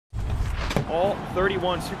All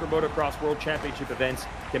 31 Supermotocross World Championship events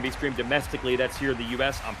can be streamed domestically. That's here in the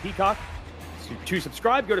U.S. on Peacock. So to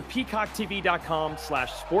subscribe, go to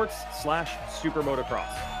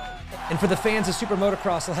peacocktv.com/sports/supermotocross. And for the fans of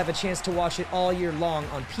Supermotocross, they'll have a chance to watch it all year long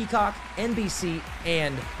on Peacock, NBC,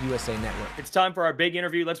 and USA Network. It's time for our big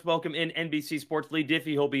interview. Let's welcome in NBC Sports' Leigh Diffey.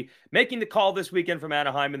 He'll be making the call this weekend from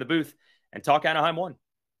Anaheim in the booth and talk Anaheim 1.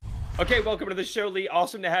 Okay, welcome to the show, Leigh.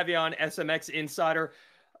 Awesome to have you on SMX Insider.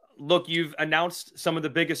 Look, you've announced some of the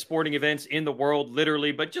biggest sporting events in the world,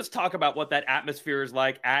 literally, but just talk about what that atmosphere is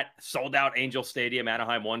like at sold-out Angel Stadium,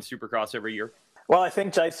 Anaheim 1 Supercross every year. Well, I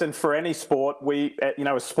think, Jason, for any sport, we,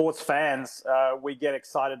 as sports fans, we get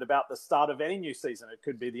excited about the start of any new season. It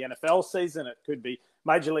could be the NFL season, it could be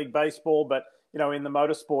Major League Baseball, but, in the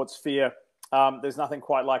motorsports sphere, there's nothing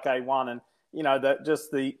quite like A1. And,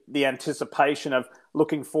 the anticipation of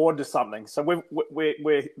looking forward to something. So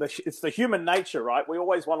it's the human nature, right? We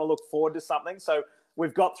always want to look forward to something. So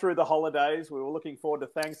we've got through the holidays. We were looking forward to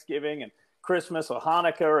Thanksgiving and Christmas or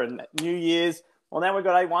Hanukkah and New Year's. Well, now we've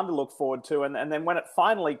got A1 to look forward to. And then when it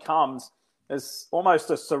finally comes, there's almost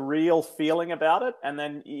a surreal feeling about it. And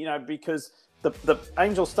then, because the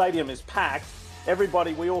Angel Stadium is packed,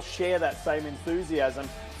 we all share that same enthusiasm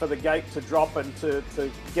for the gate to drop and to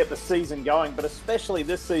get the season going. But especially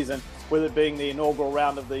this season, with it being the inaugural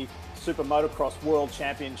round of the Supermotocross World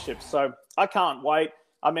Championship. So I can't wait.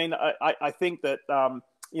 I mean, I think that, a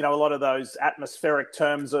lot of those atmospheric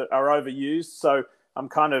terms are overused. So I'm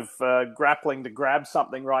kind of grappling to grab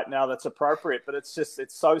something right now that's appropriate, but it's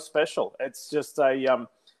so special. It's just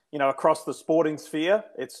across the sporting sphere,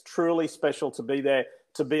 it's truly special to be there,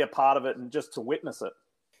 to be a part of it and just to witness it.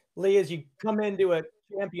 Leigh, as you come into a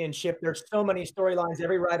championship, there's so many storylines.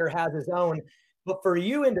 Every rider has his own. But for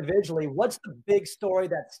you individually, what's the big story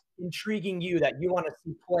that's intriguing you that you want to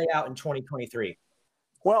see play out in 2023?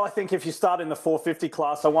 Well, I think if you start in the 450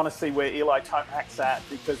 class, I want to see where Eli Tomac's at,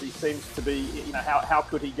 because he seems to be, how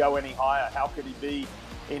could he go any higher? How could he be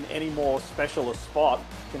in any more special a spot,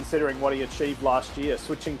 considering what he achieved last year,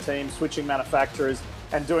 switching teams, switching manufacturers,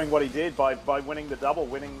 and doing what he did by winning the double,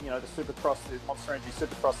 winning, the Supercross, the Monster Energy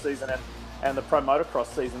Supercross season and the Pro Motocross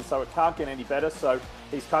season. So it can't get any better. So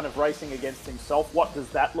he's kind of racing against himself. What does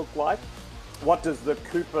that look like? What does the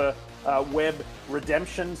Cooper Webb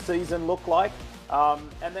redemption season look like?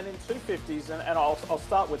 And then in 250s, and I'll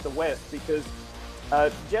start with the West, because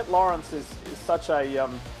Jett Lawrence is such a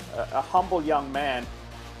humble young man.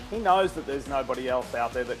 He knows that there's nobody else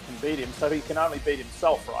out there that can beat him, so he can only beat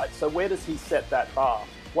himself, right? So where does he set that bar?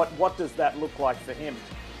 What does that look like for him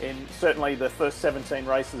in certainly the first 17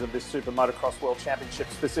 races of this Supermotocross World Championship,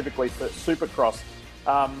 specifically for Supercross,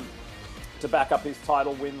 to back up his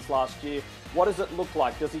title wins last year? What does it look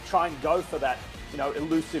like? Does he try and go for that,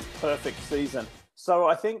 elusive, perfect season? So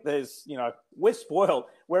I think there's, we're spoiled.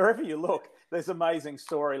 Wherever you look, there's amazing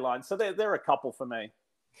storylines. So there are a couple for me.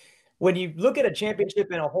 When you look at a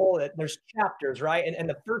championship in a whole, there's chapters, right? And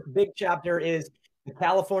the first big chapter is the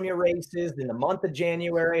California races in the month of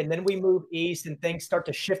January, and then we move east and things start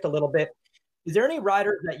to shift a little bit. Is there any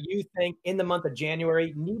riders that you think in the month of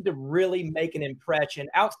January need to really make an impression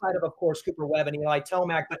outside of course, Cooper Webb and Eli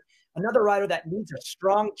Tomac, but another rider that needs a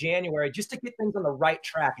strong January just to get things on the right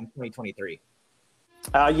track in 2023?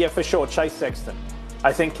 Yeah, for sure. Chase Sexton.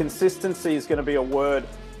 I think consistency is going to be a word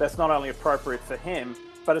that's not only appropriate for him,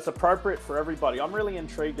 but it's appropriate for everybody. I'm really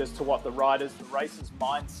intrigued as to what the racers'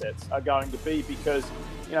 mindsets are going to be, because,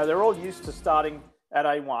 they're all used to starting at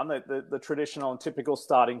A1, the traditional and typical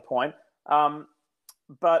starting point.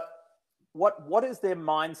 But what is their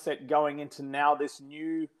mindset going into now this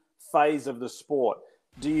new phase of the sport?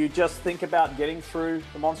 Do you just think about getting through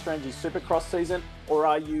the Monster Energy Supercross season, or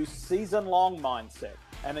are you season-long mindset?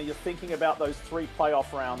 And are you thinking about those 3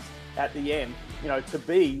 playoff rounds at the end,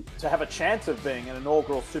 to have a chance of being an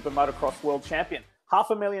inaugural Supermotocross World Champion?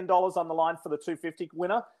 $500,000 on the line for the 250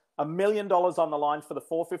 winner, $1 million on the line for the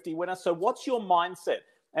 450 winner. So what's your mindset?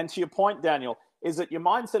 And to your point, Daniel, is it your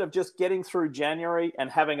mindset of just getting through January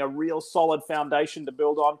and having a real solid foundation to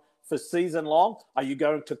build on for season long? Are you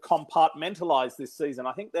going to compartmentalize this season?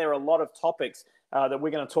 I think there are a lot of topics that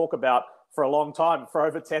we're going to talk about for a long time, for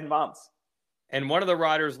over 10 months. And one of the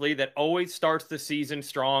riders, Leigh, that always starts the season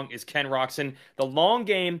strong is Ken Roczen. The long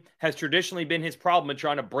game has traditionally been his problem in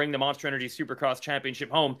trying to bring the Monster Energy Supercross Championship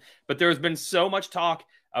home. But there's been so much talk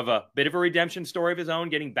of a bit of a redemption story of his own,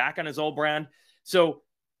 getting back on his old brand. So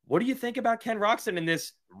what do you think about Ken Roczen in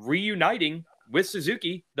this reuniting with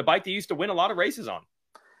Suzuki, the bike that used to win a lot of races on?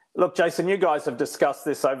 Look, Jason, you guys have discussed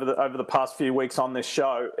this over the past few weeks on this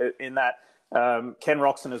show, in that Ken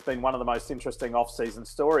Roczen has been one of the most interesting off-season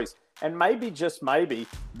stories. And maybe, just maybe,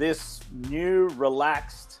 this new,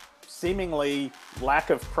 relaxed, seemingly lack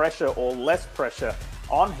of pressure or less pressure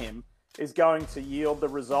on him is going to yield the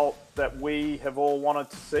result that we have all wanted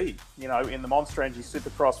to see, you know, in the Monster Energy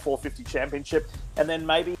Supercross 450 Championship, and then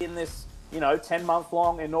maybe in this, you know,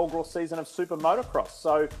 10-month-long inaugural season of SuperMotocross.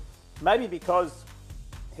 So maybe because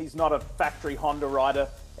he's not a factory Honda rider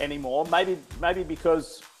anymore, maybe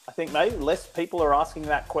because I think maybe less people are asking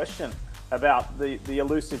that question about the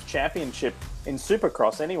elusive championship in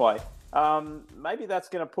Supercross anyway. Maybe that's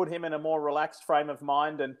going to put him in a more relaxed frame of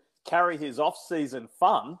mind and carry his off-season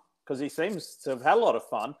fun, because he seems to have had a lot of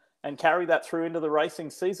fun, and carry that through into the racing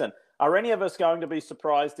season. Are any of us going to be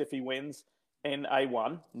surprised if he wins in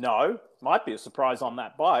A1? No. Might be a surprise on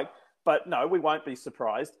that bike, but no, we won't be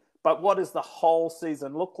surprised. But what does the whole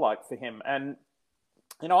season look like for him? And,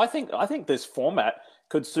 you know, I think this format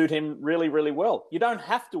could suit him really, really well. You don't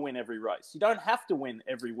have to win every race. You don't have to win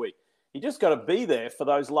every week. You just got to be there for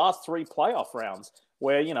those last 3 playoff rounds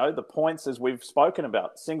where, you know, the points, as we've spoken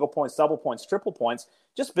about, single points, double points, triple points,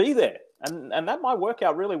 just be there. And that might work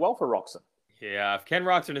out really well for Roczen. Yeah, if Ken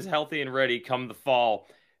Roczen is healthy and ready come the fall,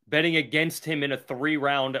 betting against him in a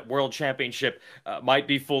 3-round World Championship might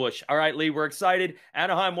be foolish. All right, Leigh, we're excited.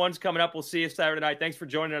 Anaheim 1's coming up. We'll see you Saturday night. Thanks for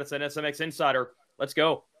joining us on SMX Insider. Let's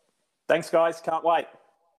go. Thanks, guys. Can't wait.